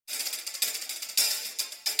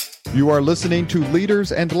You are listening to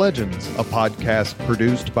Leaders and Legends, a podcast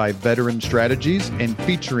produced by Veteran Strategies and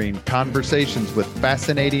featuring conversations with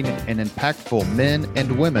fascinating and impactful men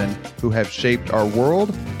and women who have shaped our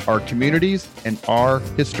world, our communities, and our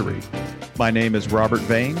history. My name is Robert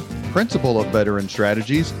Vane, Principal of Veteran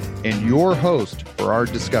Strategies, and your host for our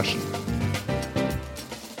discussion.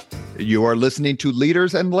 You are listening to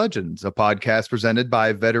Leaders and Legends, a podcast presented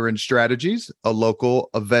by Veteran Strategies, a local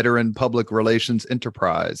veteran public relations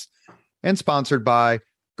enterprise, and sponsored by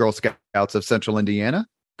Girl Scouts of Central Indiana,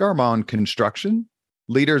 Garmon Construction,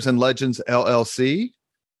 Leaders and Legends LLC,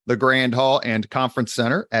 the Grand Hall and Conference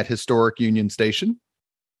Center at Historic Union Station,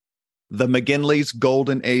 the McGinley's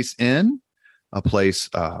Golden Ace Inn, a place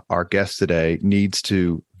our guest today needs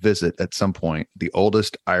to visit at some point, the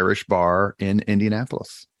oldest Irish bar in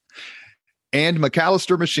Indianapolis, and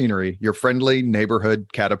McAllister Machinery, your friendly neighborhood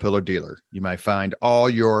Caterpillar dealer. You may find all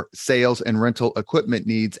your sales and rental equipment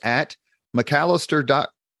needs at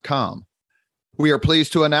McAllister.com. We are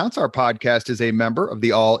pleased to announce our podcast is a member of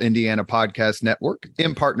the All Indiana Podcast Network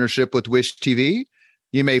in partnership with Wish TV.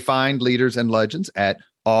 You may find Leaders and Legends at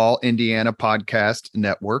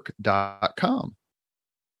allindianapodcastnetwork.com.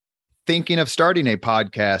 Thinking of starting a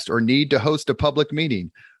podcast or need to host a public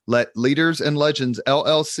meeting? Let Leaders and Legends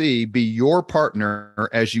LLC be your partner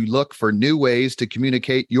as you look for new ways to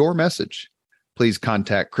communicate your message. Please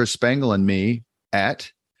contact Chris Spangle and me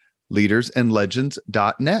at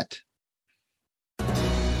leadersandlegends.net.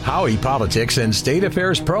 Howie Politics and State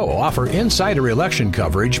Affairs Pro offer insider election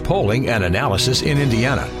coverage, polling, and analysis in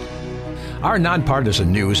Indiana. Our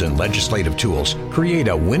nonpartisan news and legislative tools create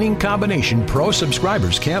a winning combination pro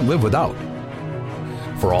subscribers can't live without.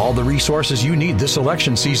 For all the resources you need this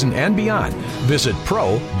election season and beyond, visit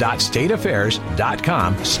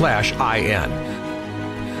pro.stateaffairs.com/IN.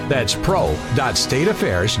 That's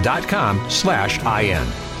pro.stateaffairs.com/IN.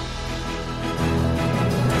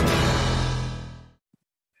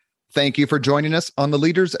 Thank you for joining us on the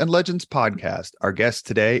Leaders and Legends podcast. Our guest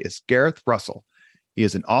today is Gareth Russell. He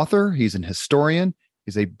is an author. He's an historian.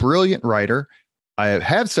 He's a brilliant writer. I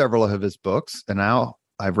have several of his books, and now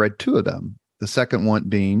I've read two of them. The second one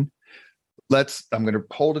being, I'm going to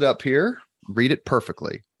hold it up here, read it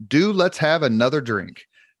perfectly. Let's Have Another Drink.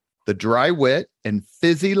 The Dry Wit and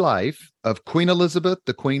Fizzy Life of Queen Elizabeth,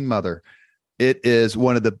 the Queen Mother. It is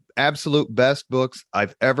one of the absolute best books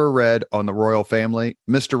I've ever read on the royal family.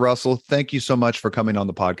 Mr. Russell, thank you so much for coming on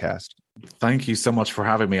the podcast. Thank you so much for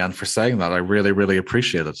having me and for saying that. I really, really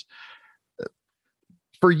appreciate it.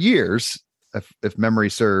 For years, if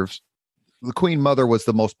memory serves, the Queen Mother was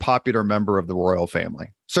the most popular member of the royal family.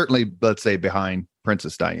 Certainly, let's say, behind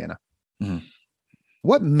Princess Diana. Mm-hmm.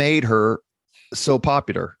 What made her so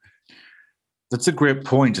popular? That's a great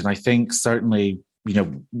point. And I think certainly,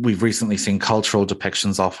 we've recently seen cultural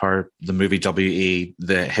depictions of her. The movie W.E.,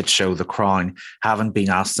 the hit show The Crown, haven't been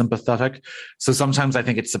as sympathetic. So sometimes I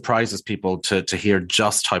think it surprises people to hear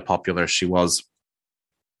just how popular she was.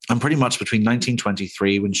 And pretty much between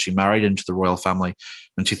 1923, when she married into the royal family,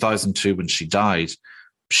 and 2002, when she died,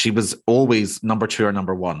 she was always number 2 or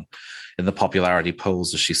number 1 in the popularity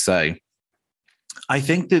polls, as she say. I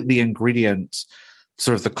think that the ingredient,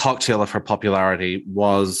 sort of the cocktail of her popularity,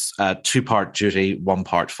 was 2-part duty,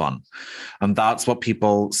 1-part fun. And that's what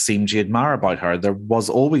people seem to admire about her. There was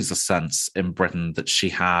always a sense in Britain that she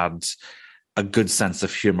had a good sense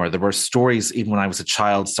of humor. There were stories, even when I was a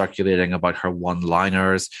child, circulating about her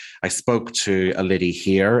one-liners. I spoke to a lady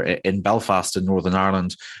here in Belfast in Northern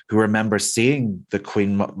Ireland who remembers seeing the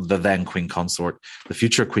then Queen Consort, the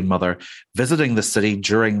future Queen Mother, visiting the city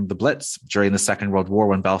during the Blitz, during the Second World War,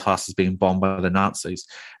 when Belfast was being bombed by the Nazis.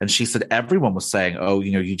 And she said everyone was saying,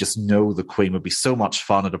 you just know the Queen would be so much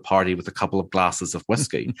fun at a party with a couple of glasses of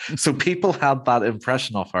whiskey. So people had that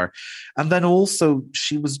impression of her. And then also,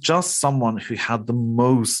 she was just someone who had the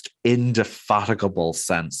most indefatigable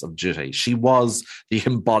sense of duty. She was the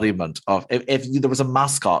embodiment of, if there was a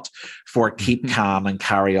mascot for keep calm and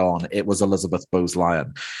carry on, it was Elizabeth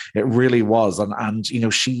Bowes-Lyon. It really was. And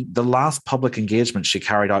the last public engagement she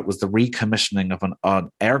carried out was the recommissioning of an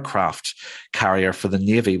aircraft carrier for the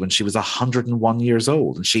Navy when she was 101 years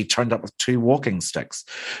old, and she turned up with 2 walking sticks.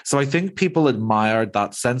 So I think people admired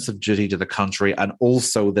that sense of duty to the country, and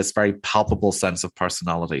also this very palpable sense of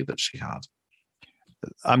personality that she had.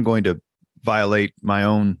 I'm going to violate my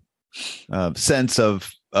own sense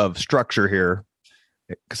of structure here,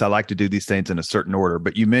 because I like to do these things in a certain order.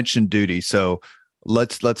 But you mentioned duty, so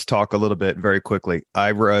let's talk a little bit very quickly. I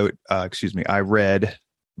read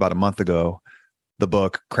about a month ago the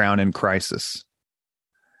book Crown in Crisis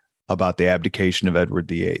about the abdication of Edward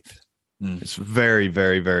VIII. It's very,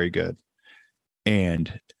 very, very good.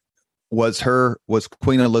 And was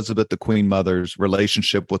Queen Elizabeth, the Queen Mother's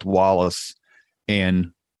relationship with Wallace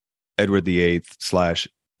and Edward VIII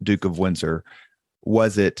 / Duke of Windsor,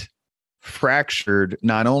 was it fractured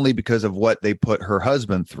not only because of what they put her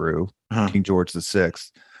husband through, King George VI,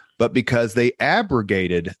 but because they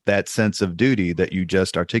abrogated that sense of duty that you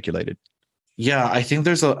just articulated? Yeah, I think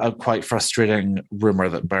there's a quite frustrating rumor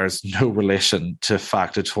that bears no relation to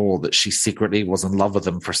fact at all, that she secretly was in love with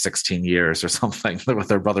him for 16 years or something with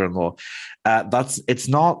her brother-in-law. It's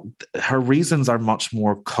not, her reasons are much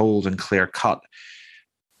more cold and clear cut.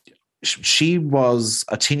 She was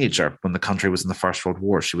a teenager when the country was in the First World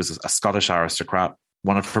War. She was a Scottish aristocrat.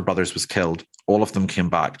 One of her brothers was killed. All of them came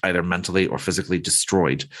back either mentally or physically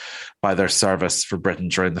destroyed by their service for Britain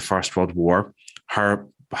during the First World War. Her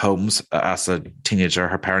homes, as a teenager,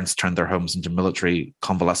 her parents turned their homes into military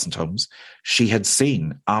convalescent homes. She had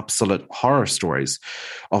seen absolute horror stories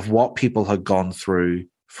of what people had gone through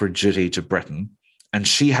for duty to Britain. And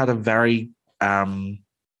she had a very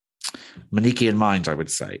Manichaean mind, I would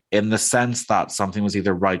say, in the sense that something was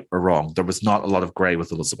either right or wrong. There was not a lot of grey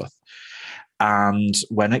with Elizabeth. And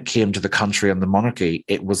when it came to the country and the monarchy,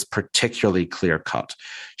 it was particularly clear-cut.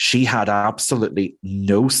 She had absolutely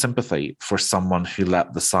no sympathy for someone who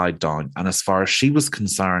let the side down. And as far as she was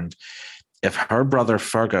concerned, if her brother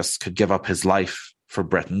Fergus could give up his life for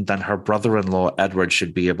Britain, then her brother-in-law Edward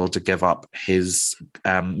should be able to give up his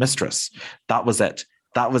mistress. That was it.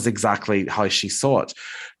 That was exactly how she saw it.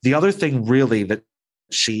 The other thing really that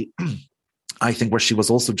she... I think where she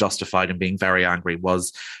was also justified in being very angry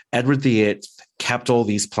was Edward VIII kept all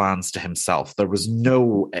these plans to himself. There was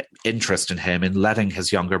no interest in him in letting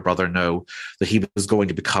his younger brother know that he was going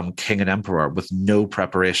to become king and emperor with no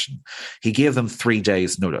preparation. He gave them 3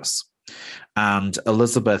 days' notice. And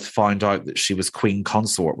Elizabeth found out that she was queen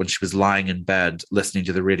consort when she was lying in bed listening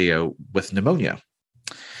to the radio with pneumonia.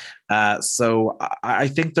 So I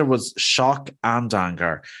think there was shock and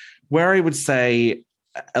anger. Where I would say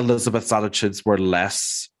Elizabeth's attitudes were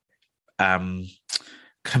less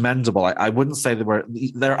commendable. I wouldn't say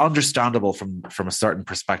they're understandable from a certain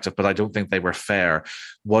perspective, but I don't think they were fair.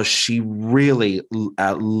 Was she really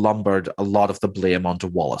lumbered a lot of the blame onto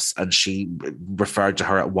Wallace, and she referred to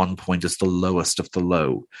her at one point as the lowest of the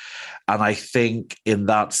low. And I think in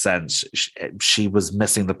that sense, she was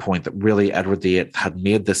missing the point that really Edward VIII had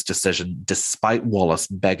made this decision despite Wallace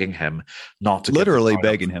begging him not to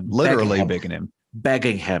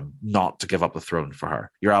begging him not to give up the throne for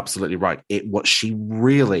her. You're absolutely right. What she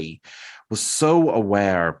really was so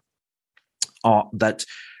aware that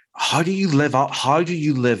how do you live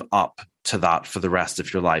up to that for the rest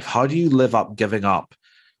of your life? How do you live up giving up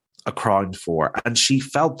a crown for? And she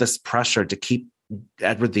felt this pressure to keep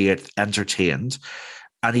Edward VIII entertained.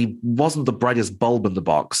 And he wasn't the brightest bulb in the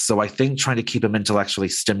box. So I think trying to keep him intellectually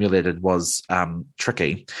stimulated was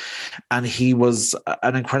tricky. And he was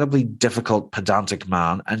an incredibly difficult, pedantic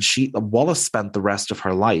man. And Wallace spent the rest of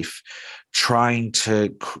her life trying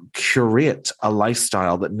to curate a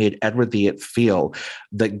lifestyle that made Edward VIII feel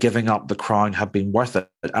that giving up the crown had been worth it.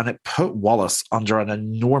 And it put Wallace under an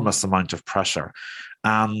enormous amount of pressure.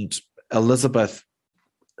 And Elizabeth,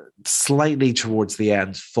 slightly towards the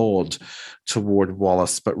end, thawed toward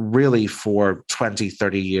Wallace, but really for 20,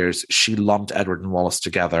 30 years, she lumped Edward and Wallace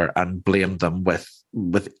together and blamed them with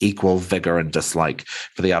equal vigor and dislike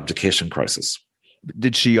for the abdication crisis.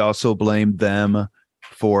 Did she also blame them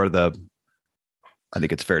for I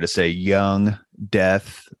think it's fair to say, young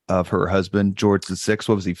death of her husband, George VI?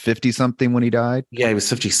 What was he, 50-something when he died? Yeah, he was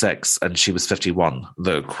 56, and she was 51,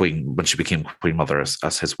 the queen, when she became Queen Mother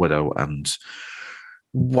as his widow. And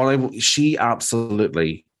she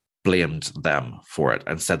absolutely blamed them for it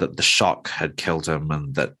and said that the shock had killed him,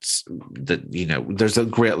 and that there's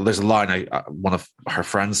a line one of her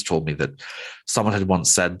friends told me that someone had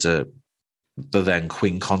once said to the then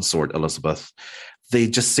Queen Consort Elizabeth,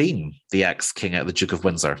 they'd just seen the ex-king, the Duke of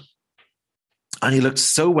Windsor, and he looked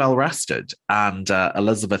so well rested. And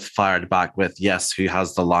Elizabeth fired back with, yes, who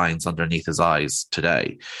has the lines underneath his eyes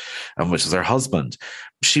today, and which is her husband.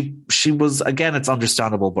 She was, again, it's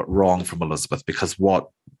understandable, but wrong from Elizabeth, because what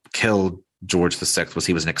killed George VI was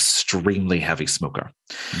he was an extremely heavy smoker,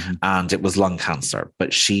 and it was lung cancer.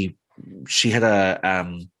 But she had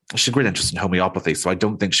a great interest in homeopathy, so I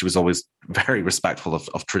don't think she was always very respectful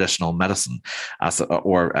of traditional medicine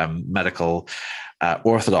or medical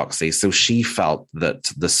orthodoxy. So she felt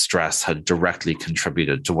that the stress had directly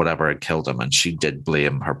contributed to whatever had killed him, and she did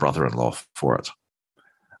blame her brother-in-law for it.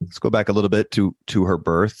 Let's go back a little bit to her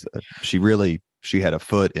birth. She had a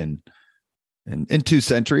foot in 2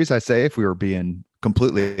 centuries, I say, if we were being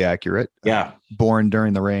completely accurate. Yeah. Born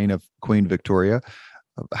during the reign of Queen Victoria.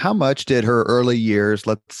 how much did her early years,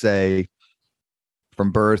 let's say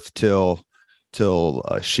from birth till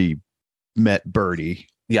she met Bertie?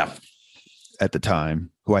 Yeah. At the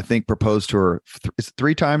time, who I think proposed to her is it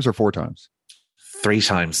 3 times or 4 times? 3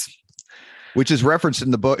 times. Which is referenced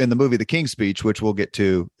in the book, in the movie The King's Speech, which we'll get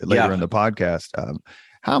to later in the podcast.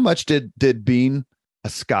 How much did being a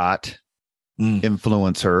Scot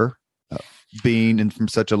influence her, being from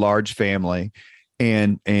such a large family,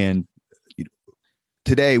 and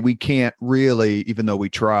today we can't really, even though we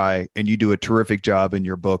try, and you do a terrific job in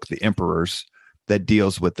your book, The Emperors, that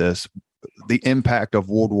deals with this, the impact of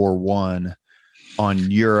World War I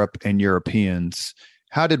on Europe and Europeans.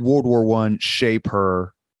 How did World War I shape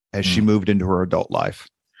her as she moved into her adult life?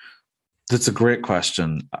 That's a great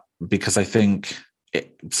question, because I think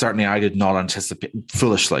certainly I did not anticipate,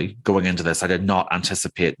 foolishly going into this, I did not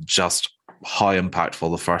anticipate just how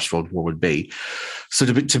impactful the First World War would be. So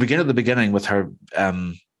to begin at the beginning with her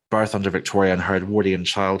birth under Victoria and her Edwardian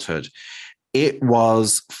childhood, it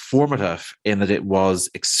was formative in that it was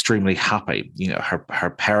extremely happy. You know, her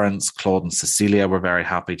parents, Claude and Cecilia, were very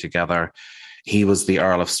happy together. He was the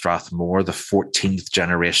Earl of Strathmore, the 14th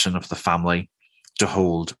generation of the family to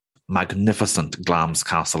hold magnificent Glamis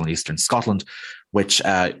Castle in eastern Scotland, which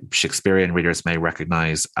Shakespearean readers may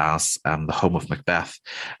recognise as the home of Macbeth,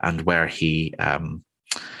 and where he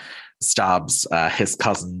stabs his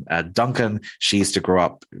cousin Duncan. She used to grow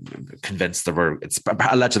up convinced it's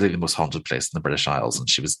allegedly the most haunted place in the British Isles, and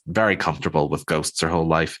she was very comfortable with ghosts her whole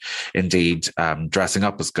life. Indeed, dressing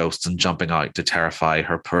up as ghosts and jumping out to terrify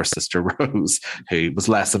her poor sister Rose, who was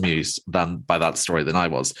less amused by that story than I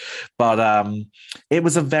was. But it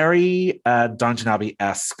was a very Downton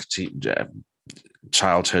Abbey-esque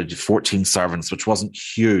childhood. 14 servants, which wasn't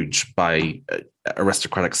huge by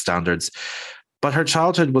aristocratic standards. But her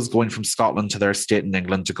childhood was going from Scotland to their estate in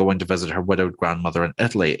England to going to visit her widowed grandmother in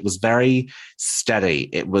Italy. It was very steady.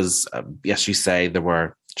 It was, yes, you say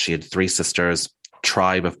she had 3 sisters,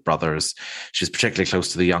 tribe of brothers. She was particularly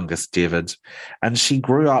close to the youngest, David. And she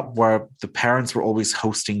grew up where the parents were always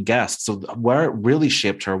hosting guests. So where it really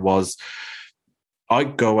shaped her was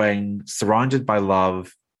outgoing, surrounded by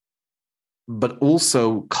love, but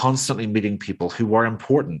also constantly meeting people who were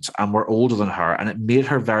important and were older than her. And it made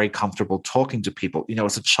her very comfortable talking to people. You know,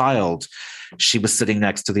 as a child, she was sitting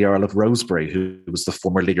next to the Earl of Rosebery, who was the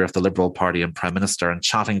former leader of the Liberal Party and Prime Minister, and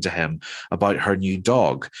chatting to him about her new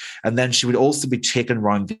dog. And then she would also be taken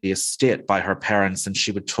around the estate by her parents, and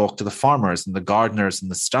she would talk to the farmers and the gardeners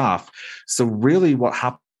and the staff. So really what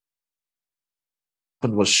happened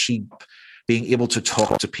was she being able to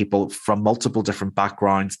talk to people from multiple different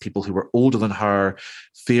backgrounds, people who were older than her,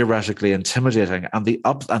 theoretically intimidating. And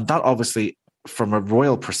that obviously, from a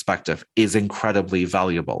royal perspective, is incredibly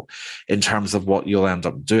valuable in terms of what you'll end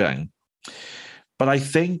up doing. But I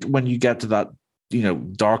think when you get to that, you know,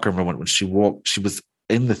 darker moment when she was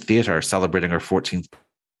in the theatre celebrating her 14th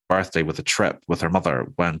birthday with a trip with her mother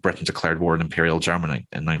when Britain declared war on Imperial Germany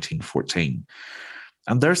in 1914.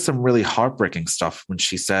 And there's some really heartbreaking stuff when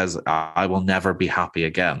she says, I will never be happy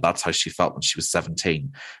again. That's how she felt when she was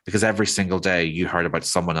 17, because every single day you heard about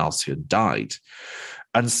someone else who had died.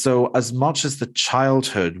 And so as much as the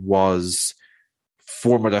childhood was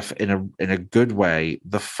formative in a good way,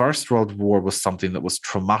 the First World War was something that was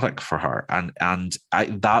traumatic for her. And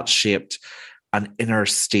that shaped an inner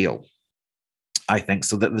steel, I think,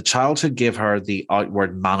 so that the childhood gave her the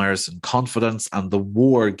outward manners and confidence, and the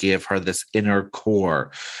war gave her this inner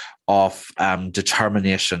core of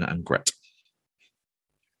determination and grit.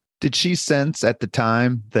 Did she sense at the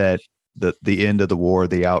time that the end of the war,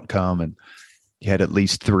 the outcome, and you had at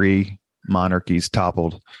least 3 monarchies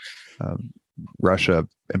toppled, Russia,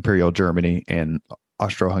 Imperial Germany, and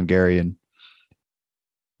Austro-Hungarian,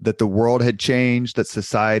 that the world had changed, that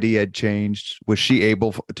society had changed? Was she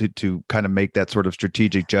able to kind of make that sort of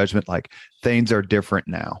strategic judgment, like things are different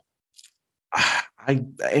now?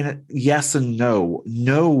 Yes and no.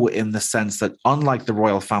 No, in the sense that unlike the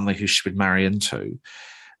royal family who she would marry into,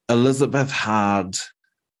 Elizabeth had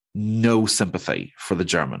no sympathy for the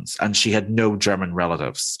Germans, and she had no German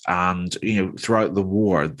relatives. And, you know, throughout the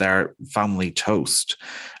war, their family toast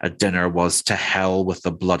at dinner was "to hell with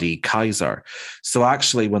the bloody Kaiser." So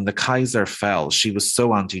actually, when the Kaiser fell, she was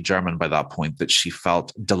so anti-German by that point that she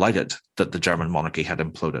felt delighted that the German monarchy had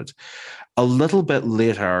imploded. A little bit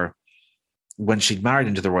later, when she'd married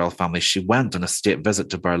into the royal family, she went on a state visit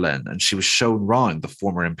to Berlin, and she was shown round the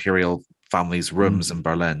former imperial family's rooms in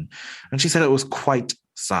Berlin. And she said it was quite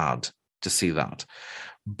sad to see that.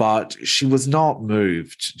 But she was not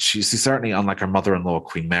moved. She certainly, unlike her mother-in-law,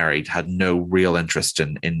 Queen Mary, had no real interest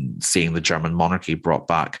in seeing the German monarchy brought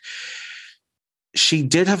back. she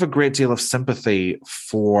did have a great deal of sympathy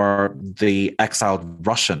for the exiled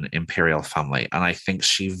Russian imperial family. And I think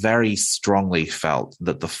she very strongly felt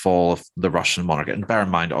that the fall of the Russian monarchy, and bear in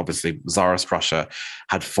mind, obviously, Tsarist Russia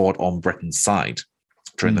had fought on Britain's side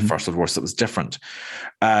during the First World War, so it was different.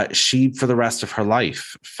 She, for the rest of her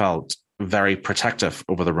life, felt very protective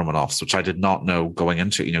over the Romanovs, which I did not know going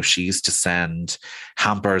into. You know, she used to send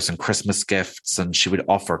hampers and Christmas gifts, and she would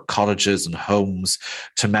offer cottages and homes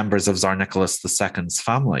to members of Tsar Nicholas II's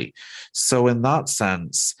family. So in that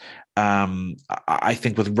sense, I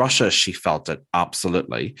think with Russia, she felt it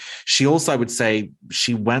absolutely. She also, I would say,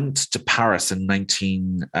 she went to Paris in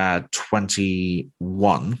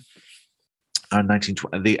 1921. And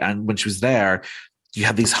when she was there, you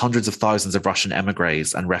had these hundreds of thousands of Russian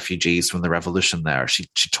emigres and refugees from the revolution there. She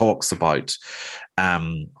talks about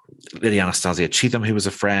Lady Anastasia Cheetham, who was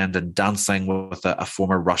a friend, and dancing with a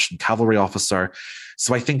former Russian cavalry officer.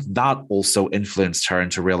 So I think that also influenced her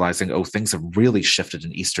into realizing, oh, things have really shifted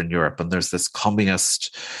in Eastern Europe, and there's this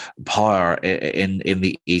communist power in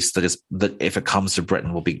the East that if it comes to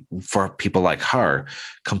Britain will be, for people like her,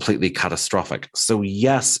 completely catastrophic. So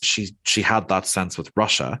yes, she had that sense with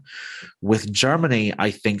Russia. With Germany,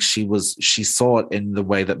 I think she saw it in the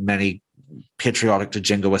way that many patriotic to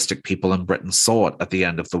jingoistic people in Britain saw it at the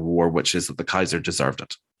end of the war, which is that the Kaiser deserved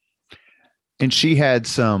it. And she had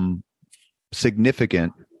some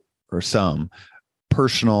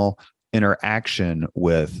personal interaction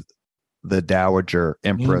with the Dowager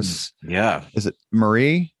Empress. Yeah. Is it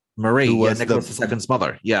Marie? Marie, Nicholas II's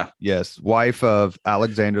mother. Yeah. Yes. Wife of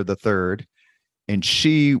Alexander III. And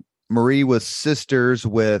Marie was sisters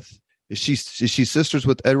with, is she sisters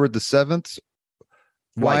with Edward VII's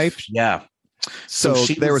wife? Yeah. So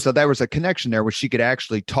there was a connection there where she could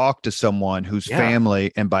actually talk to someone whose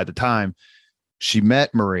family, and by the time she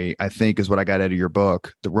met Marie, I think is what I got out of your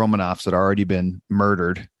book, the Romanovs had already been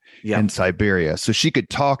murdered in Siberia. So she could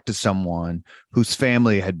talk to someone whose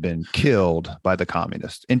family had been killed by the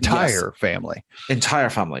communists. Entire family.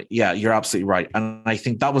 Yeah, you're absolutely right. And I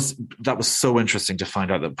think that was so interesting to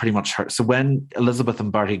find out that pretty much her. So when Elizabeth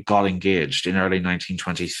and Bertie got engaged in early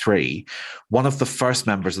 1923, one of the first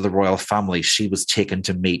members of the royal family she was taken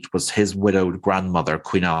to meet was his widowed grandmother,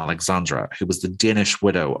 Queen Alexandra, who was the Danish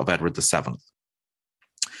widow of Edward VII.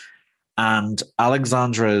 And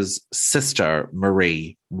Alexandra's sister,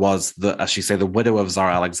 Marie, was the widow of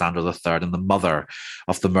Tsar Alexander III and the mother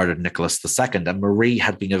of the murdered Nicholas II. And Marie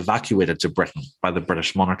had been evacuated to Britain by the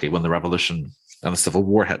British monarchy when the revolution and the civil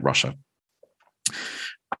war hit Russia.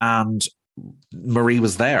 And Marie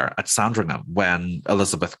was there at Sandringham when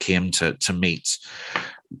Elizabeth came to meet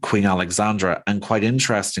Queen Alexandra. And quite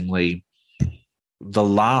interestingly, the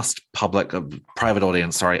last private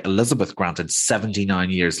audience, Elizabeth granted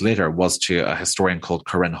 79 years later was to a historian called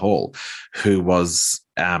Corinne Hall, who was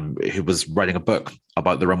writing a book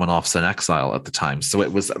about the Romanovs in exile at the time. So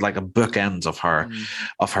it was like a bookend of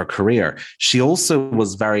her career. She also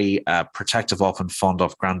was very protective of and fond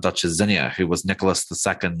of Grand Duchess Zinnia, who was Nicholas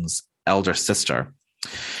II's elder sister.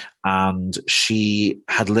 And she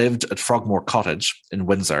had lived at Frogmore Cottage in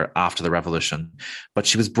Windsor after the revolution, but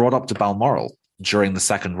she was brought up to Balmoral during the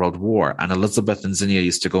Second World War, and Elizabeth and Zinnia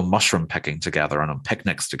used to go mushroom picking together and on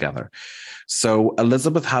picnics together. So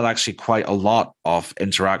Elizabeth had actually quite a lot of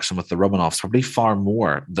interaction with the Romanovs, probably far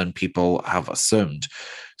more than people have assumed.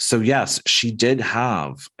 So yes, she did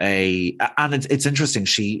have and it's interesting,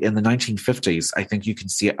 in the 1950s, I think you can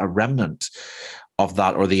see a remnant of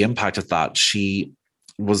that, or the impact of that.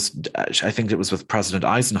 I think it was with President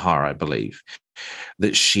Eisenhower, I believe,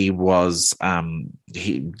 that she was,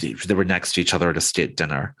 they were next to each other at a state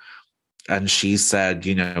dinner. And she said,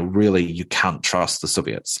 really, you can't trust the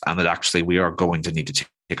Soviets, and that actually we are going to need to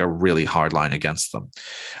take a really hard line against them.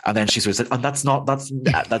 And then she sort of said, and that's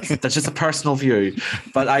just a personal view.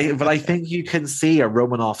 But I think you can see a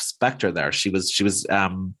Romanov specter there. She was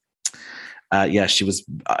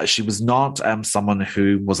not someone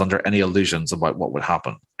who was under any illusions about what would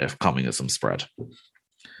happen if communism spread.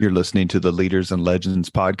 You're listening to the Leaders and Legends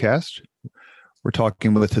podcast. We're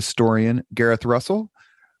talking with historian Gareth Russell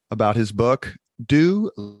about his book,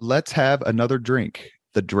 Let's Have Another Drink,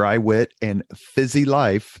 The Dry Wit and Fizzy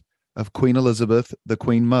Life of Queen Elizabeth, the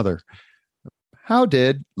Queen Mother. How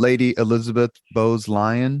did Lady Elizabeth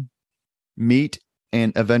Bowes-Lyon meet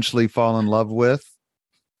and eventually fall in love with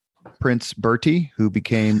Prince Bertie, who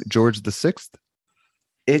became George VI?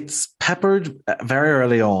 It's peppered very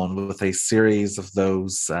early on with a series of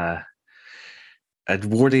those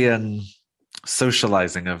Edwardian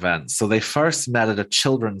socializing events. So they first met at a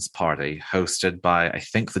children's party hosted by, I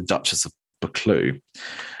think, the Duchess of Buccleuch.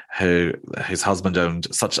 whose husband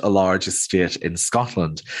owned such a large estate in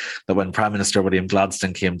Scotland that when Prime Minister William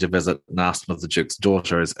Gladstone came to visit and asked one of the Duke's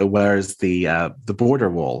daughters, where's the border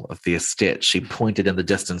wall of the estate, she pointed in the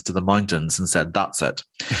distance to the mountains and said, that's it.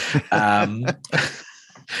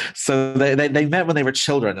 So they met when they were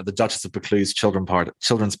children at the Duchess of Buccleuch's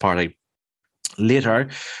children's party. Later,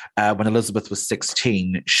 when Elizabeth was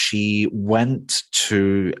 16, she went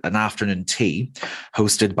to an afternoon tea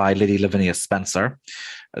hosted by Lady Lavinia Spencer.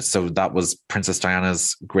 So that was Princess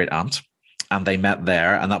Diana's great aunt. And they met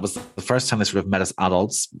there. And that was the first time they sort of met as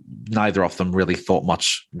adults. Neither of them really thought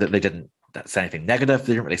much. That they didn't say anything negative.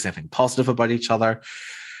 They didn't really say anything positive about each other.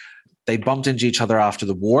 They bumped into each other after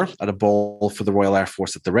the war at a ball for the Royal Air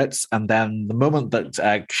Force at the Ritz. And then the moment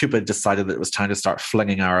that Cupid decided that it was time to start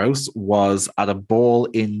flinging arrows was at a ball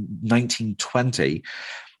in 1920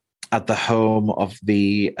 at the home of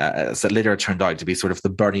the, as it later turned out to be sort of the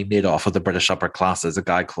Bernie Madoff of the British upper classes, a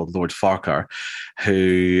guy called Lord Farquhar,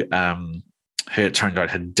 who it turned out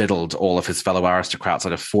had diddled all of his fellow aristocrats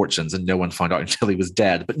out of fortunes, and no one found out until he was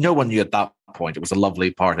dead. But no one knew at that point. It was a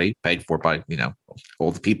lovely party paid for by,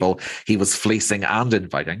 all the people he was fleecing and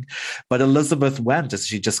inviting. But Elizabeth went, as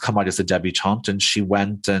she just come out as a debutante, and she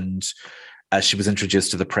went and she was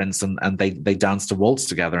introduced to the prince, and they danced a waltz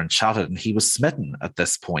together and chatted, and he was smitten at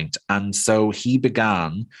this point. And so he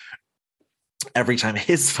began, every time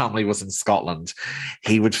his family was in Scotland,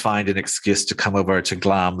 he would find an excuse to come over to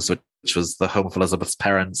Glamis, which was the home of Elizabeth's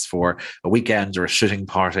parents, for a weekend or a shooting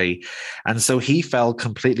party. And so he fell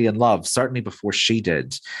completely in love, certainly before she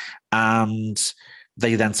did. And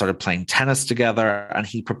they then started playing tennis together, and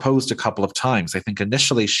he proposed a couple of times. I think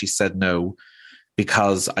initially she said no,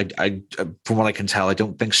 because I from what I can tell, I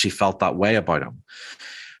don't think she felt that way about him.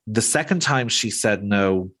 The second time she said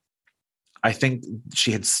no, I think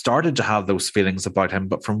she had started to have those feelings about him,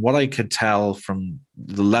 but from what I could tell from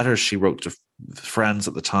the letters she wrote to friends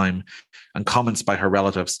at the time and comments by her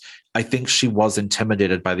relatives, I think she was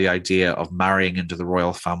intimidated by the idea of marrying into the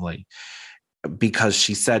royal family, because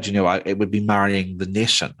she said, it would be marrying the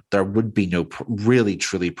nation. There would be no really,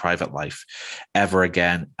 truly private life ever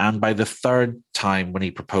again. And by the third time, when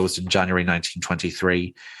he proposed in January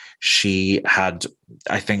 1923,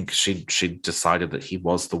 I think she decided that he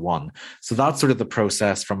was the one. So that's sort of the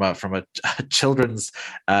process from a children's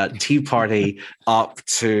tea party up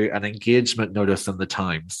to an engagement notice in the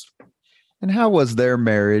Times. And how was their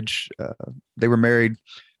marriage? They were married,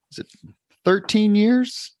 is it 13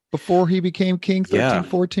 years before he became king? 13,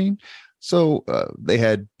 14? So they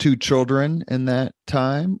had 2 children in that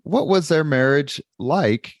time. What was their marriage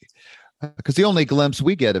like? Because the only glimpse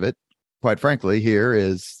we get of it, quite frankly, here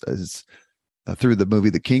is through the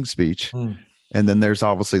movie The King's Speech. And then there's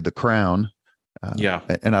obviously The Crown.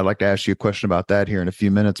 And I'd like to ask you a question about that here in a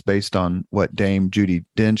few minutes based on what Dame Judi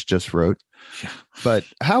Dench just wrote. But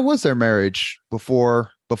how was their marriage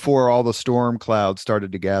before all the storm clouds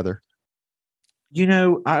started to gather?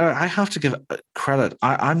 I have to give credit.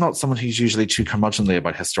 I'm not someone who's usually too curmudgeonly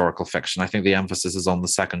about historical fiction. I think the emphasis is on the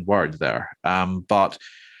second word there. But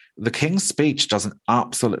The King's Speech does an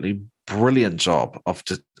absolutely brilliant job of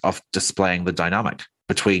displaying the dynamic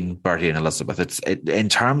between Bertie and Elizabeth. In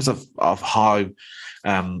terms of how,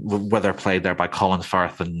 whether played there by Colin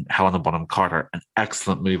Firth and Helena Bonham Carter, an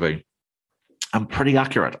excellent movie and pretty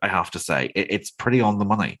accurate, I have to say. It's pretty on the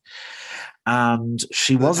money. And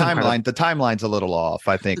she was the timeline's a little off,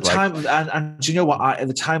 I think. And do you know what?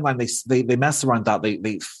 The timeline, they mess around that.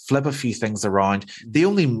 They flip a few things around. The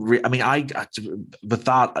only, with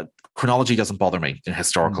that, chronology doesn't bother me in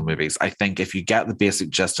historical movies. I think if you get the basic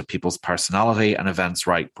gist of people's personality and events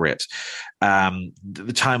right, great. The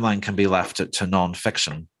timeline can be left to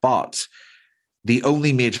non-fiction. But the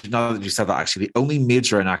only major, now that you said that, actually, the only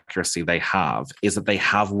major inaccuracy they have is that they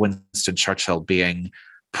have Winston Churchill being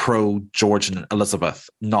pro-George and Elizabeth,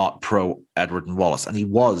 not pro-Edward and Wallace. And he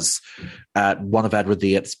was one of Edward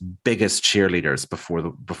VIII's biggest cheerleaders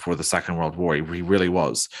before the Second World War. He really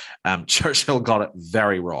was. Churchill got it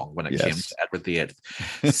very wrong when it came to Edward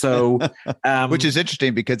VIII. So, which is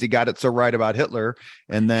interesting because he got it so right about Hitler,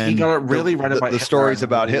 and then he got it really right about the Hitler. Stories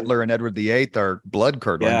about Hitler and Edward VIII are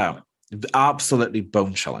blood-curdling. Yeah, absolutely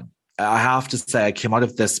bone-chilling. I have to say, I came out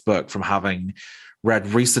of this book from having read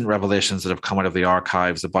recent revelations that have come out of the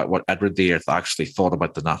archives about what Edward VIII actually thought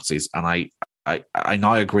about the Nazis. And I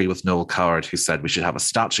now agree with Noel Coward, who said we should have a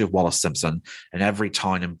statue of Wallace Simpson in every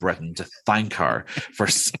town in Britain to thank her for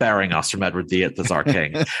sparing us from Edward VIII as our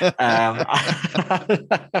king. So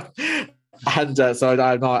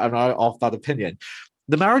I'm now off that opinion.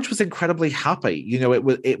 The marriage was incredibly happy.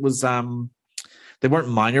 It was they weren't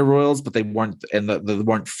minor royals, but they weren't they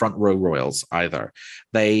weren't front row royals either.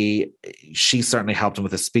 She certainly helped him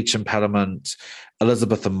with his speech impediment.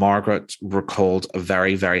 Elizabeth and Margaret recalled a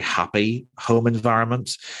very, very happy home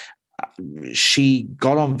environment. She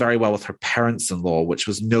got on very well with her parents-in-law, which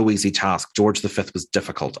was no easy task. George V was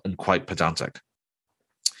difficult and quite pedantic.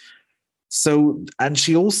 So, and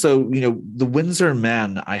she also, the Windsor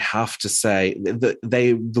men, I have to say, the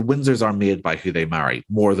Windsors are made by who they marry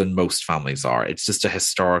more than most families are. It's just a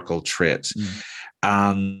historical trait.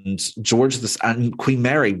 And and Queen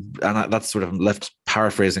Mary, and that's sort of left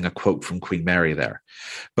paraphrasing a quote from Queen Mary there.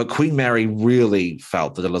 But Queen Mary really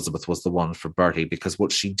felt that Elizabeth was the one for Bertie, because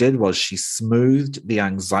what she did was she smoothed the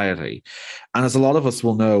anxiety. And as a lot of us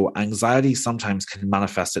will know, anxiety sometimes can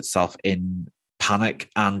manifest itself in panic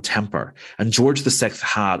and temper. And George VI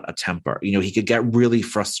had a temper. He could get really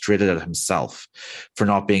frustrated at himself for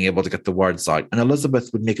not being able to get the words out. And Elizabeth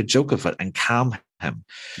would make a joke of it and calm him.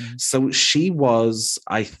 So she was,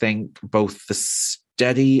 I think, both the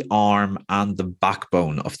steady arm and the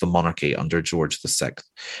backbone of the monarchy under George VI.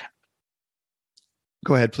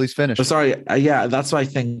 Go ahead, please finish. Oh, sorry. Yeah, that's what I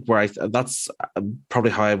think. That's probably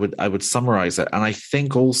how I would summarize it. And I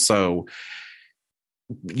think also,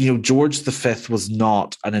 George V was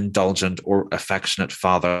not an indulgent or affectionate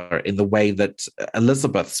father in the way that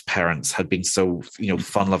Elizabeth's parents had been so,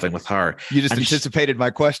 fun-loving with her. You just anticipated my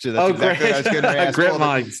question. That's exactly what I was going to ask. Great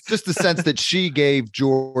minds. Just the sense that she gave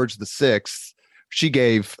George VI, she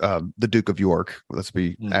gave the Duke of York, let's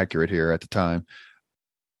be accurate here at the time,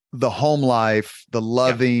 the home life, the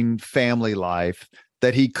loving family life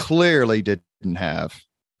that he clearly didn't have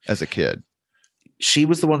as a kid. She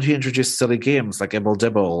was the one who introduced silly games like Ibble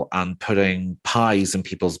Dibble and putting pies in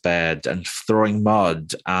people's bed and throwing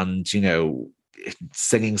mud and,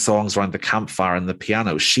 singing songs around the campfire and the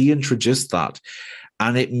piano. She introduced that,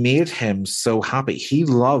 and it made him so happy. He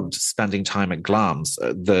loved spending time at Glamis,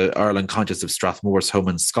 the Earl and Countess of Strathmore's home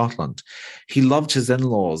in Scotland. He loved his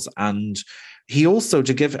in-laws, and he also,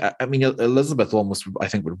 Elizabeth almost, I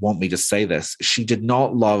think, would want me to say this. She did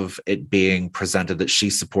not love it being presented that she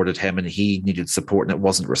supported him and he needed support and it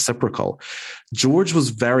wasn't reciprocal. George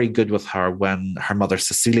was very good with her when her mother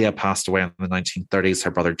Cecilia passed away in the 1930s.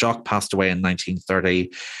 Her brother Jock passed away in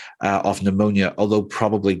 1930 of pneumonia, although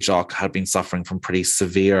probably Jock had been suffering from pretty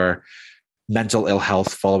severe mental ill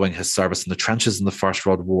health following his service in the trenches in the First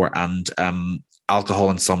World War and alcohol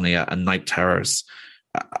insomnia and night terrors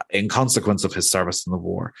in consequence of his service in the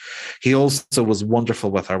war. He also was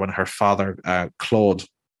wonderful with her when her father, Claude,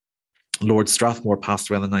 Lord Strathmore, passed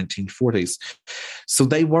away in the 1940s. So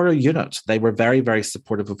they were a unit. They were very, very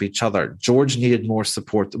supportive of each other. George needed more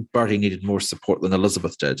support. Bertie needed more support than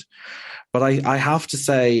Elizabeth did. But I have to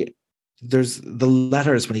say, there's the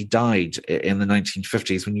letters when he died in the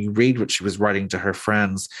 1950s, when you read what she was writing to her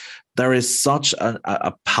friends, there is such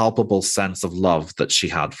a palpable sense of love that she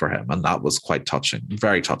had for him. And that was quite touching,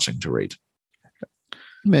 very touching to read.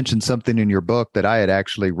 You mentioned something in your book that I had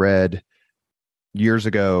actually read years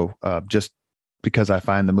ago, just because I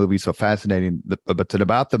find the movie so fascinating, but it's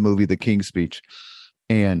about the movie, The King's Speech.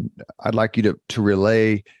 And I'd like you to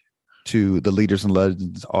relay to the Leaders and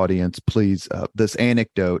Legends audience, please, this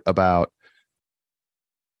anecdote about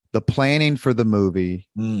the planning for the movie,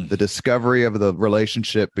 the discovery of the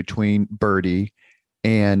relationship between Bertie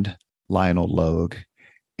and Lionel Logue,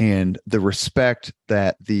 and the respect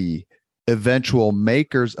that the eventual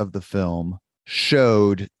makers of the film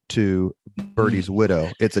showed to Bertie's widow.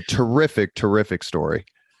 It's a terrific, terrific story.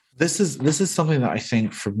 This is something that I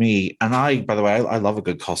think for me, and by the way, I love a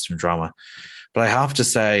good costume drama. But I have to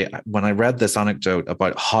say, when I read this anecdote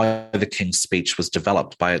about how The King's Speech was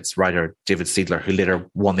developed by its writer, David Seidler, who later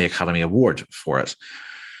won the Academy Award for it,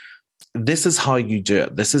 this is how you do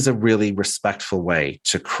it. This is a really respectful way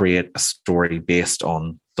to create a story based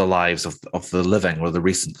on the lives of the living or the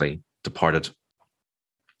recently departed.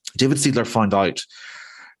 David Seidler found out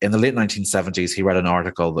in the late 1970s, he read an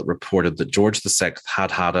article that reported that George VI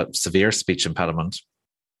had had a severe speech impediment,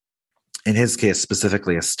 in his case,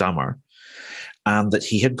 specifically a stammer, and that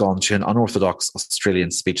he had gone to an unorthodox Australian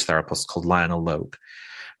speech therapist called Lionel Logue.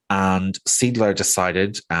 And Seidler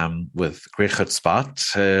decided, with great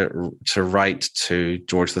chutzpah, to write to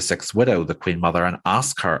George VI's widow, the Queen Mother, and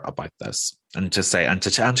ask her about this, and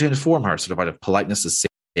to inform her, sort of out of politeness'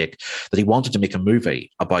 sake, that he wanted to make a movie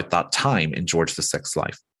about that time in George VI's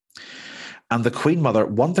life. And the Queen Mother,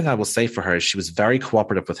 one thing I will say for her is she was very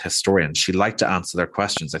cooperative with historians. She liked to answer their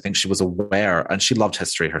questions. I think she was aware, and she loved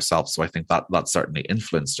history herself, so I think that certainly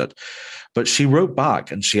influenced it. But she wrote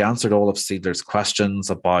back and she answered all of Seidler's questions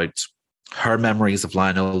about her memories of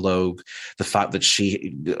Lionel Logue, the fact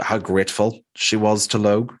that how grateful she was to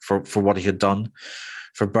Logue for what he had done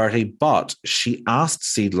for Bertie. But she asked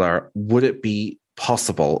Seidler, would it be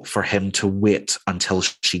possible for him to wait until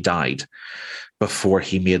she died before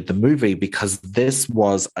he made the movie? Because this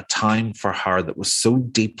was a time for her that was so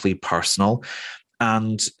deeply personal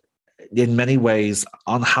and in many ways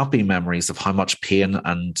unhappy memories of how much pain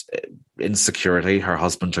and insecurity her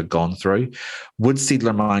husband had gone through. Would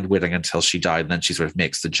Seidler mind waiting until she died? And then she sort of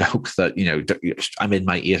makes the joke that, I'm in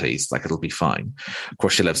my 80s, like it'll be fine. Of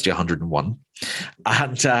course, she lives to 101.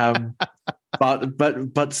 And but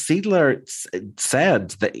Seidler said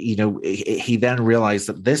that, he then realized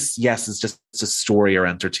that this, yes, is just a story or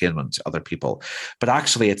entertainment to other people, but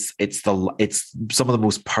actually it's some of the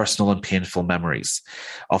most personal and painful memories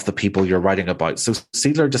of the people you're writing about. So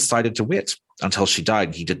Seidler decided to wait until she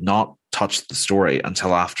died. He did not touch the story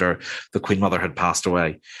until after the Queen Mother had passed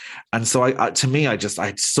away. And so I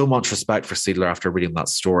had so much respect for Seidler after reading that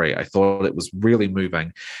story. I thought it was really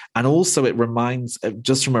moving. And also it reminds,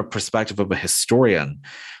 just from a perspective of a historian,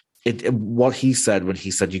 what he said when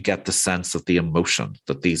he said you get the sense of the emotion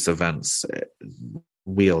that these events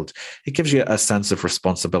wield. It gives you a sense of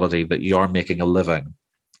responsibility that you are making a living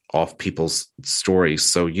of people's stories.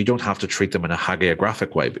 So you don't have to treat them in a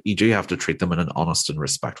hagiographic way, but you do have to treat them in an honest and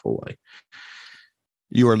respectful way.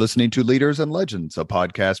 You are listening to Leaders and Legends, a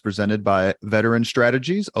podcast presented by Veteran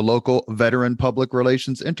Strategies, a local veteran public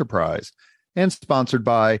relations enterprise, and sponsored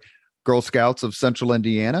by Girl Scouts of Central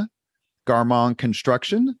Indiana, Garmong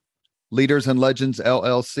Construction, Leaders and Legends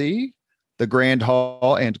LLC, the Grand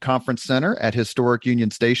Hall and Conference Center at Historic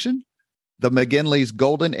Union Station, the McGinley's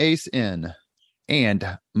Golden Ace Inn,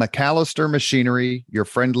 and McAllister Machinery, your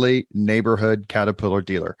friendly neighborhood Caterpillar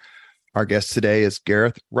dealer. Our guest today is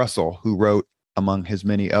Gareth Russell, who wrote, among his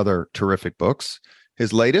many other terrific books,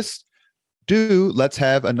 his latest, Let's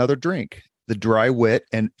Have Another Drink, The Dry Wit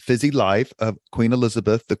and Fizzy Life of Queen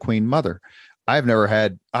Elizabeth, the Queen Mother. I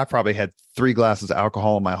probably had 3 glasses of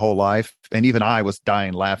alcohol in my whole life, and even I was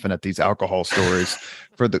dying laughing at these alcohol stories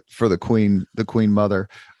for the Queen Mother.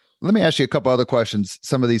 Let me ask you a couple other questions,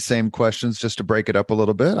 some of these same questions, just to break it up a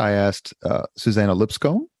little bit. I asked Susanna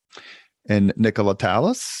Lipscomb and Nicola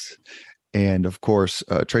Tallis, and of course,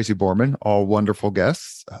 Tracy Borman, all wonderful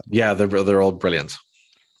guests. Yeah, they're all brilliant.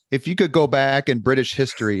 If you could go back in British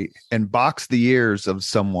history and box the ears of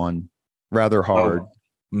someone rather hard,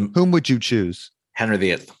 whom would you choose? Henry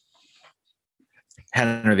VIII.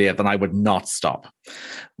 Henry VIII, and I would not stop.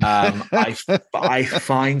 I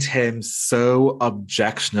find him so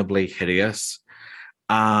objectionably hideous,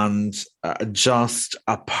 and just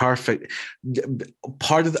a perfect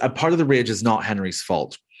part of the rage is not Henry's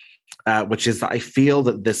fault. Which is that I feel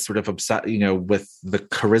that this sort of upset, with the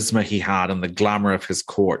charisma he had and the glamour of his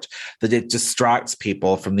court, that it distracts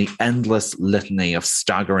people from the endless litany of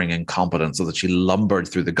staggering incompetence so that she lumbered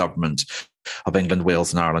through the government of England,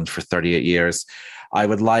 Wales, and Ireland for 38 years. I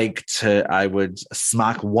would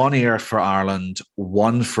smack one ear for Ireland,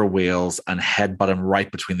 one for Wales, and headbutt him right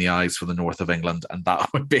between the eyes for the north of England. And that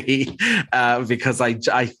would be because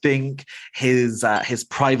I think his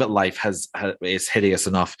private life is hideous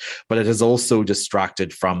enough, but it is also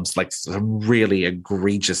distracted from some really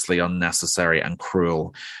egregiously unnecessary and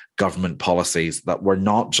cruel government policies that were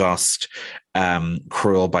not just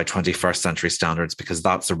cruel by 21st century standards, because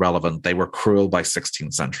that's irrelevant. They were cruel by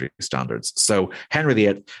 16th century standards. So Henry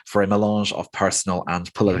VIII, for a melange of personal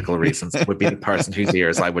and political reasons, would be the person whose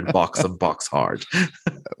ears I would box and box hard.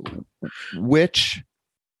 Which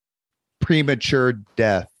premature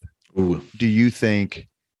death do you think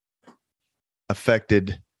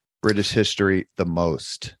affected British history the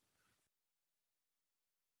most?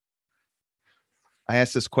 I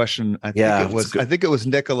asked this question. I think it was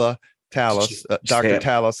Nicola Tallis, Dr.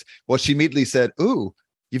 Tallis. Well, she immediately said, "Ooh,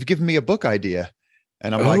 you've given me a book idea,"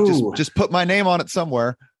 and I'm like, "Just put my name on it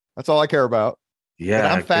somewhere. That's all I care about." Yeah, and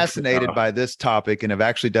I'm fascinated by this topic, and have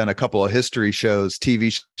actually done a couple of history shows,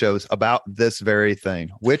 TV shows about this very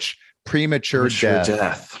thing. Which premature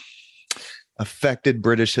death affected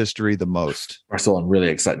British history the most? First of all, I'm really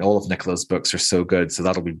excited. All of Nicola's books are so good, so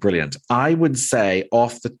that'll be brilliant. I would say,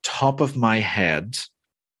 off the top of my head,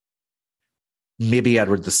 maybe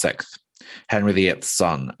Edward VI, Henry VIII's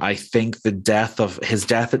son. I think his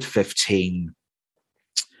death at 15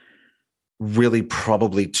 really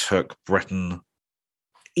probably took Britain.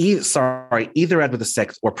 Either Edward VI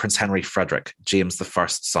or Prince Henry Frederick, James the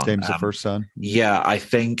First son. James the First son. Yeah, I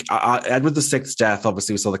think Edward VI's death,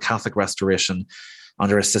 obviously we saw the Catholic Restoration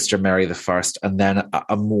under his sister Mary the First, and then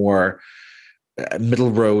a more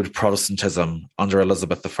middle road Protestantism under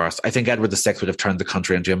Elizabeth I. I think Edward VI would have turned the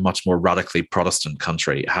country into a much more radically Protestant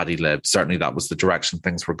country had he lived. Certainly that was the direction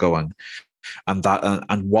things were going. And that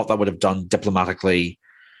and what that would have done diplomatically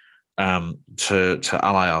to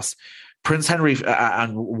ally us. Prince Henry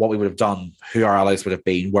and what we would have done, who our allies would have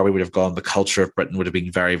been, where we would have gone, the culture of Britain would have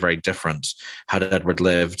been very, very different had Edward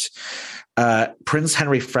lived. Prince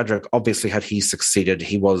Henry Frederick, obviously, had he succeeded,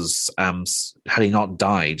 he was, had he not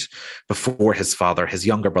died before his father, his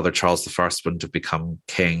younger brother Charles I wouldn't have become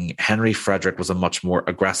king. Henry Frederick was a much more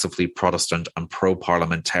aggressively Protestant and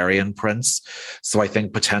pro-parliamentarian prince. So I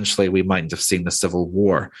think potentially we mightn't have seen the civil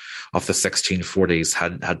war of the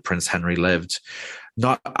 1640s had Prince Henry lived.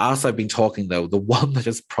 Not as I've been talking, though, the one that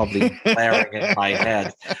is probably blaring in my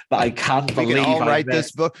head that I can't believe. We can all write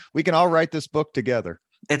this book. We can all write this book together.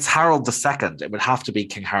 It's Harold II. It would have to be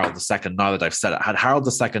King Harold II now that I've said it. Had Harold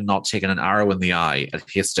II not taken an arrow in the eye at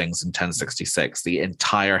Hastings in 1066, the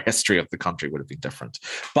entire history of the country would have been different.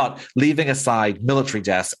 But leaving aside military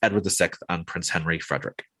deaths, Edward VI and Prince Henry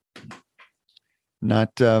Frederick.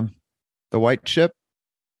 Not the White Ship?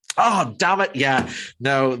 Oh, damn it. Yeah.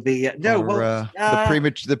 No, the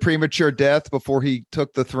premature death before he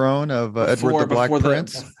took the throne of Edward the Black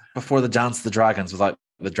Prince. Before the Dance of the Dragons without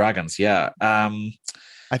the dragons. Yeah.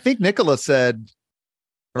 I think Nicola said,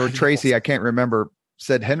 or Tracy, I can't remember,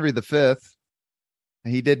 said Henry V.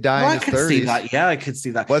 He did die in his 30s. See that. Yeah, I could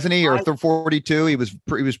see that. Wasn't he? Or 42? He was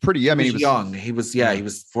pretty. I mean, he was young. He was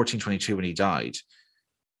 1422 when he died.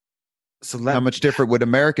 So how much different would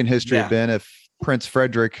American history have been if Prince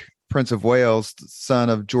Frederick, Prince of Wales, son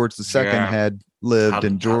of George II, had lived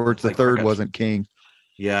and George III wasn't king?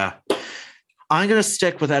 Yeah. I'm going to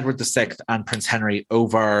stick with Edward VI and Prince Henry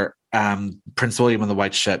over Prince William and the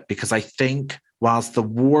White Ship, because I think whilst the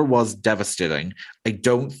war was devastating, I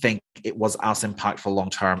don't think it was as impactful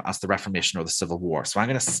long-term as the Reformation or the Civil War. So I'm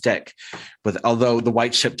going to stick with, although the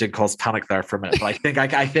White Ship did cause panic there for a minute, but I think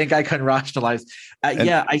I can rationalize.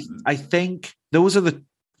 I think those are the,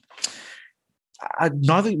 I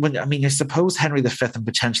suppose Henry V and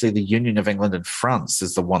potentially the union of England and France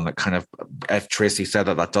is the one that kind of, if Tracy said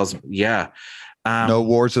that doesn't, no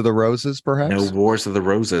Wars of the Roses, perhaps? No Wars of the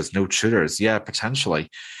Roses, no Tudors. Yeah, potentially.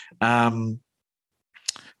 Henry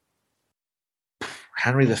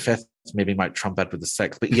V maybe might trump Edward VI.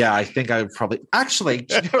 But yeah, I think I would probably... Actually,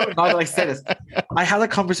 now that I say this, I had a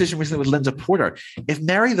conversation recently with Linda Porter. If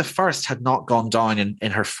Mary I had not gone down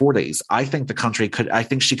in her 40s, I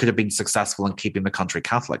think she could have been successful in keeping the country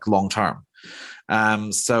Catholic long term.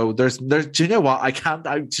 So there's, do you know what?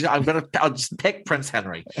 I'll just pick Prince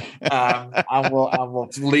Henry. And we'll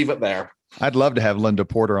leave it there. I'd love to have Linda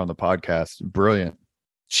Porter on the podcast. Brilliant.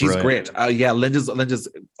 She's great. Linda's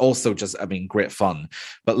also just, great fun.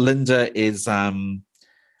 But Linda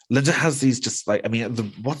has these just like,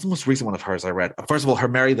 what's the most recent one of hers I read? First of all, her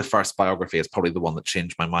Mary I biography is probably the one that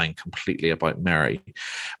changed my mind completely about Mary.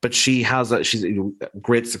 But she's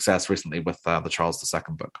great success recently with the Charles II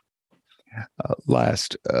book.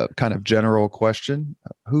 Last kind of general question.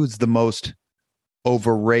 Who's the most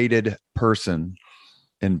overrated person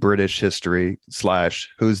in British history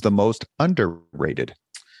 / who's the most underrated?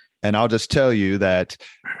 And I'll just tell you that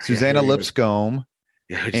Susanna Lipscomb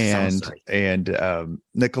and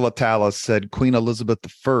Nicola Tallis said Queen Elizabeth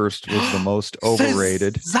I was the most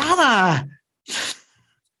overrated. Susanna!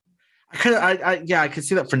 I could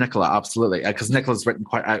see that for Nicola, absolutely. Because Nicola's written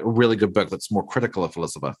quite a really good book that's more critical of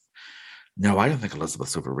Elizabeth. No, I don't think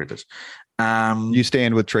Elizabeth's overrated. You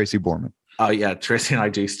stand with Tracy Borman. Oh, yeah. Tracy and I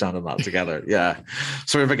do stand on that together. Yeah.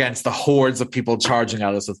 Sort of against the hordes of people charging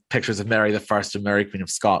at us with pictures of Mary I and Mary Queen of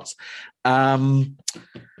Scots. I'm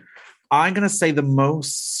going to say the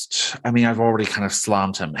most, I've already kind of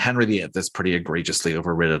slammed him. Henry VIII is pretty egregiously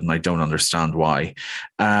overrated, and I don't understand why.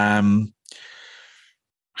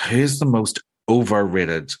 Who's the most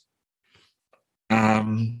overrated?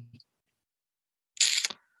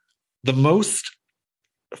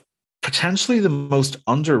 Potentially the most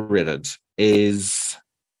underrated is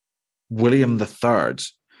William III,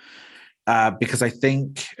 because I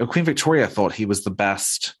think Queen Victoria thought he was the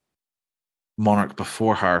best monarch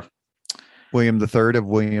before her. William III of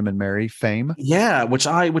William and Mary fame. Yeah, which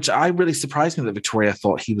I really surprised me that Victoria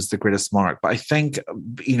thought he was the greatest monarch. But I think,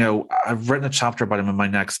 I've written a chapter about him in my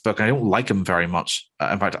next book. I don't like him very much,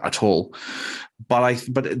 in fact, at all.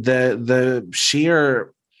 But the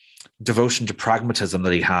sheer devotion to pragmatism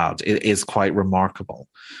that he had is quite remarkable.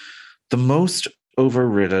 The most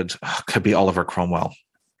overrated could be Oliver Cromwell.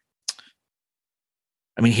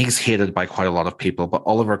 He's hated by quite a lot of people, but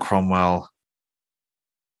Oliver Cromwell,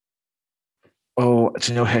 Oh,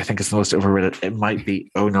 do you know who I think is the most overrated? It might be,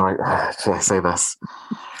 oh no, should I say this?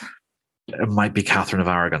 It might be Catherine of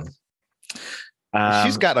Aragon.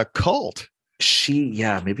 She's got a cult.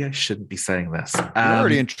 Yeah, maybe I shouldn't be saying this. You're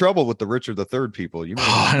already in trouble with the Richard III people.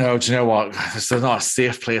 I know. Do you know what? This is not a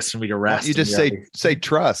safe place for me to rest. You just say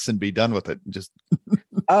trust and be done with it. Just.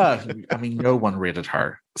 I mean, no one rated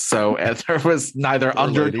her, so there was neither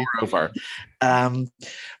under nor over.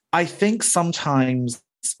 I think sometimes.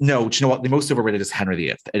 No, do you know what? The most overrated is Henry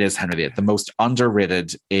VIII. It is Henry VIII. The most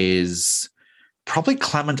underrated is probably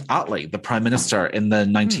Clement Attlee, the Prime Minister in the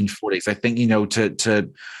 1940s. I think,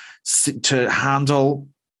 to handle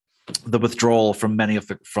the withdrawal from many of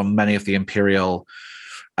the imperial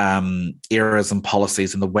eras and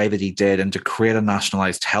policies in the way that he did, and to create a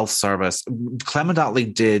nationalized health service. Clement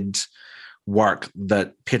Attlee did work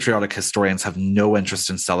that patriotic historians have no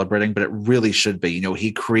interest in celebrating, but it really should be.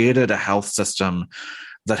 He created a health system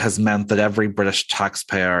that has meant that every British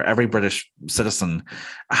taxpayer, every British citizen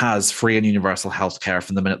has free and universal health care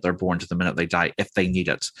from the minute they're born to the minute they die, if they need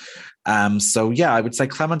it. I would say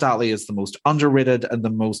Clement Attlee is the most underrated, and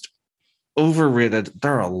the most overrated.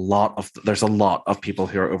 There's a lot of people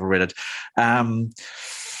who are overrated. Who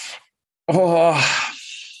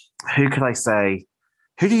could I say?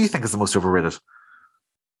 Who do you think is the most overrated?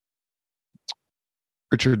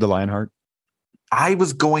 Richard the Lionheart. I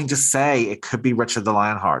was going to say it could be Richard the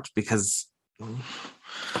Lionheart, because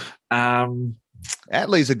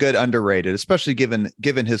Attlee's a good underrated, especially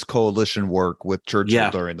given his coalition work with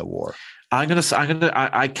Churchill during the war. I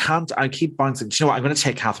keep bouncing. Do you know what? I'm going to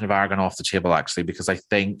take Catherine of Aragon off the table, actually, because I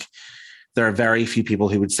think there are very few people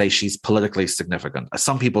who would say she's politically significant.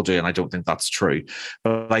 Some people do, and I don't think that's true.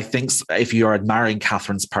 But I think if you are admiring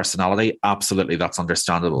Catherine's personality, absolutely, that's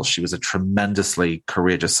understandable. She was a tremendously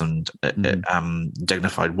courageous and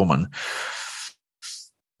dignified woman.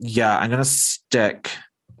 Yeah, I'm going to stick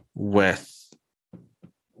with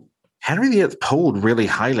Henry VIII. Polled really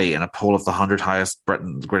highly in a poll of the 100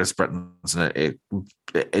 greatest Britons. And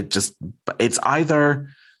it's either...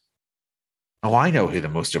 Oh, I know who the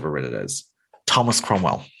most overrated is. Thomas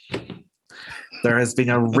Cromwell. There has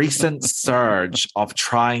been a recent surge of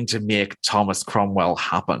trying to make Thomas Cromwell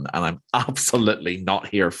happen, and I'm absolutely not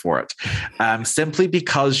here for it. Simply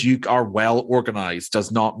because you are well organized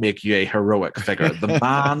does not make you a heroic figure. The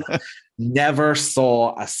man never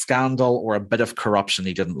saw a scandal or a bit of corruption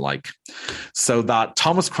he didn't like. So that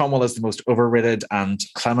Thomas Cromwell is the most overrated and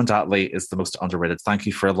Clement Attlee is the most underrated. Thank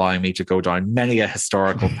you for allowing me to go down many a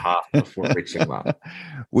historical path before reaching that.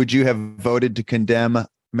 Would you have voted to condemn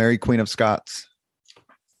Mary, Queen of Scots?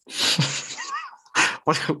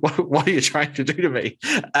 What are you trying to do to me?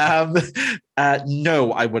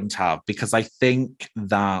 No, I wouldn't have, because I think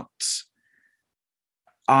that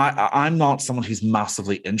I'm not someone who's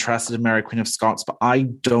massively interested in Mary, Queen of Scots, but I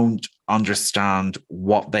don't understand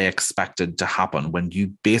what they expected to happen when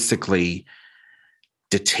you basically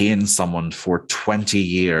detain someone for 20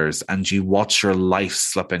 years and you watch your life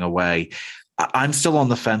slipping away. I'm still on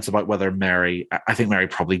the fence about whether I think Mary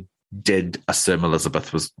probably did assume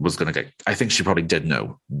Elizabeth was going to get... I think she probably did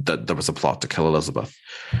know that there was a plot to kill Elizabeth.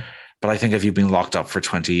 But I think if you've been locked up for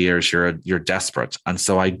 20 years, you're desperate. And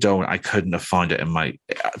so I couldn't have found it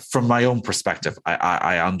from my own perspective.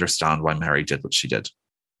 I understand why Mary did what she did.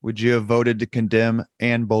 Would you have voted to condemn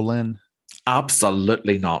Anne Boleyn?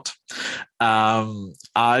 Absolutely not.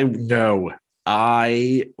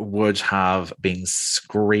 I would have been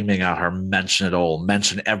screaming at her, mention it all,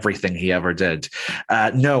 mention everything he ever did.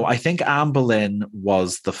 No, I think Anne Boleyn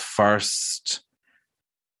was the first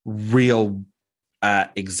real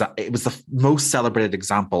it was the most celebrated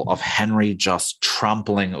example of Henry just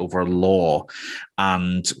trampling over law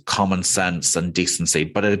and common sense and decency,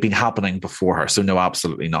 but it had been happening before her. So no,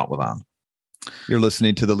 absolutely not with Anne. You're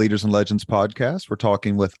listening to the Leaders and Legends podcast. We're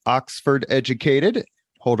talking with Oxford educated,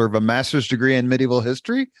 holder of a master's degree in medieval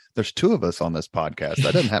history. There's two of us on this podcast.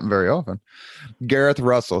 That doesn't happen very often. Gareth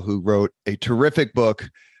Russell, who wrote a terrific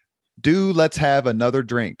book, Let's Have Another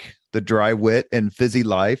Drink, The Dry Wit and Fizzy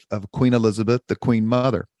Life of Queen Elizabeth, the Queen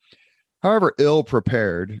Mother. However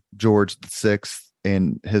ill-prepared George VI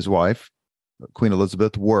and his wife, Queen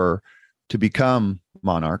Elizabeth, were to become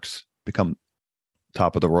monarchs, become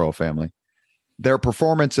top of the royal family, their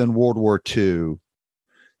performance in World War II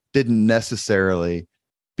didn't necessarily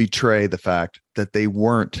betray the fact that they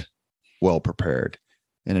weren't well prepared.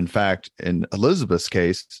 And in fact, in Elizabeth's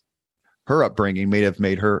case, her upbringing may have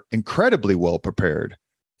made her incredibly well prepared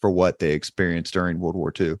for what they experienced during World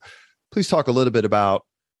War II. Please talk a little bit about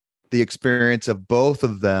the experience of both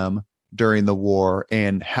of them during the war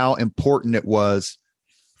and how important it was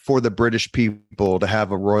for the British people to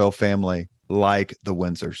have a royal family like the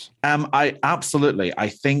Windsors? I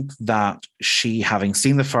think that she, having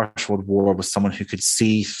seen the First World War, was someone who could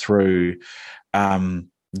see through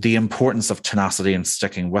the importance of tenacity and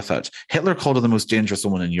sticking with it. Hitler called her the most dangerous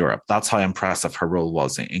woman in Europe. That's how impressive her role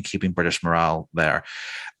was in keeping British morale there.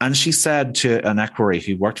 And she said to an equerry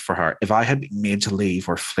who worked for her, if I had been made to leave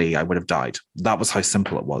or flee, I would have died. That was how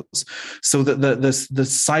simple it was. So the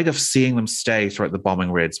sight of seeing them stay throughout the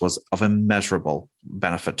bombing raids was of immeasurable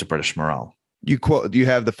benefit to British morale. You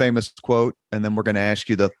have the famous quote, and then we're going to ask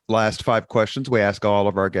you the last 5 questions we ask all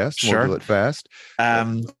of our guests. Sure. We'll do it fast.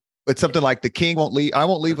 It's something like, the king won't leave. I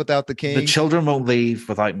won't leave without the king. The children won't leave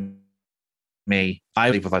without me.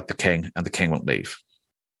 I leave without the king, and the king won't leave.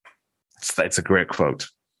 It's a great quote.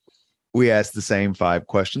 We ask the same 5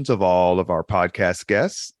 questions of all of our podcast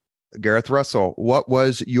guests. Gareth Russell, what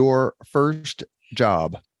was your first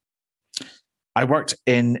job? I worked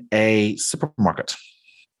in a supermarket.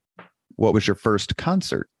 What was your first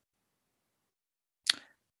concert?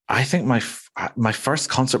 I think my first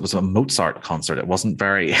concert was a Mozart concert. I'm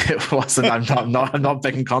not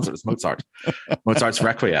big in concerts. Mozart's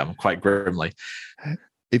Requiem, quite grimly.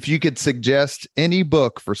 If you could suggest any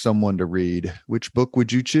book for someone to read, which book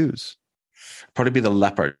would you choose? Probably be The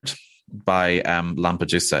Leopard by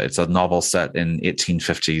Lampedusa. It's a novel set in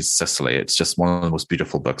 1850s Sicily. It's just one of the most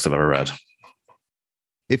beautiful books I've ever read.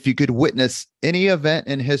 If you could witness any event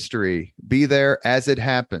in history, be there as it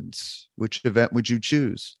happens, which event would you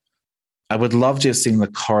choose? I would love to have seen the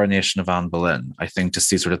coronation of Anne Boleyn, I think, to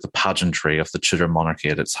see sort of the pageantry of the Tudor monarchy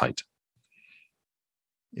at its height.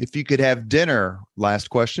 If you could have dinner, last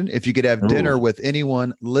question, if you could have dinner with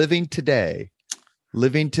anyone living today,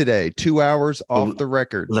 2 hours off the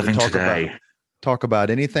record, living today, talk about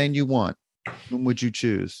anything you want, whom would you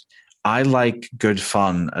choose? I like good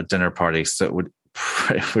fun at dinner parties, so it would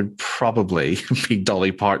probably be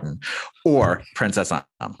Dolly Parton or Princess Anne.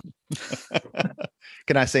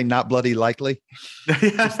 Can I say not bloody likely?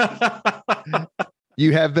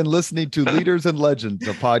 You have been listening to Leaders and Legends,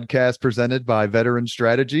 a podcast presented by Veteran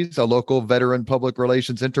Strategies, a local veteran public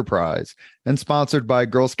relations enterprise, and sponsored by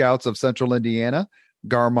Girl Scouts of Central Indiana,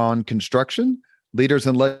 Garmon Construction, Leaders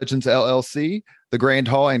and Legends LLC, the Grand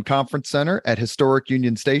Hall and Conference Center at Historic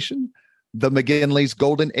Union Station, the McGinley's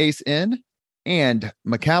Golden Ace Inn, and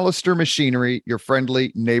McAllister Machinery, your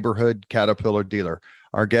friendly neighborhood Caterpillar dealer.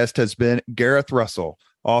 Our guest has been Gareth Russell,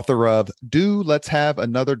 author of Let's Have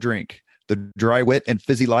Another Drink, The Dry Wit and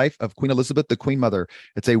Fizzy Life of Queen Elizabeth, the Queen Mother.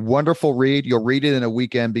 It's a wonderful read. You'll read it in a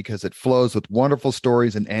weekend because it flows with wonderful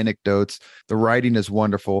stories and anecdotes. The writing is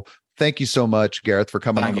wonderful. Thank you so much, Gareth, for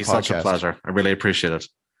coming on the podcast. Thank you. Such a pleasure. I really appreciate it.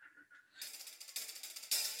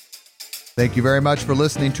 Thank you very much for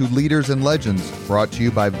listening to Leaders and Legends, brought to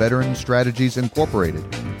you by Veteran Strategies Incorporated.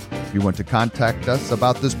 If you want to contact us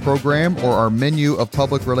about this program or our menu of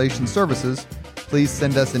public relations services, please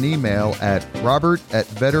send us an email at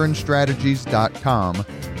robert@veteranstrategies.com.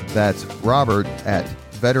 That's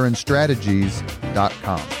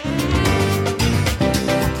robert@veteranstrategies.com.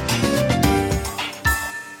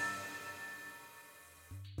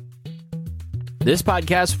 This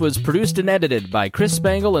podcast was produced and edited by Chris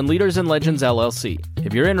Spangle and Leaders and Legends LLC.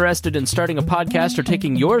 If you're interested in starting a podcast or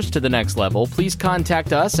taking yours to the next level, please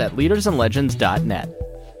contact us at leadersandlegends.net.